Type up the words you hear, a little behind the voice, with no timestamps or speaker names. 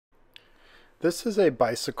This is a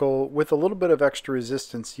bicycle with a little bit of extra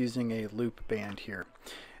resistance using a loop band here.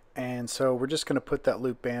 And so we're just going to put that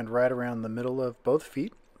loop band right around the middle of both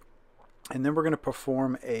feet. And then we're going to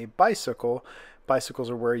perform a bicycle.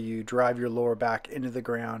 Bicycles are where you drive your lower back into the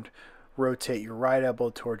ground, rotate your right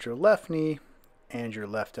elbow towards your left knee, and your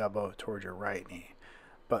left elbow towards your right knee.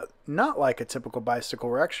 But not like a typical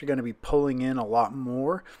bicycle. We're actually going to be pulling in a lot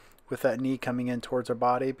more with that knee coming in towards our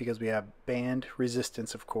body because we have band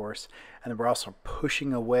resistance, of course, and then we're also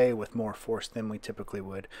pushing away with more force than we typically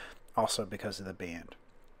would, also because of the band.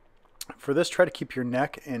 For this, try to keep your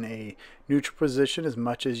neck in a neutral position as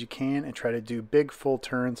much as you can and try to do big full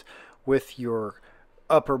turns with your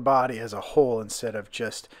upper body as a whole instead of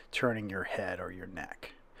just turning your head or your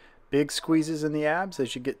neck. Big squeezes in the abs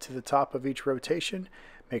as you get to the top of each rotation.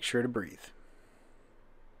 Make sure to breathe.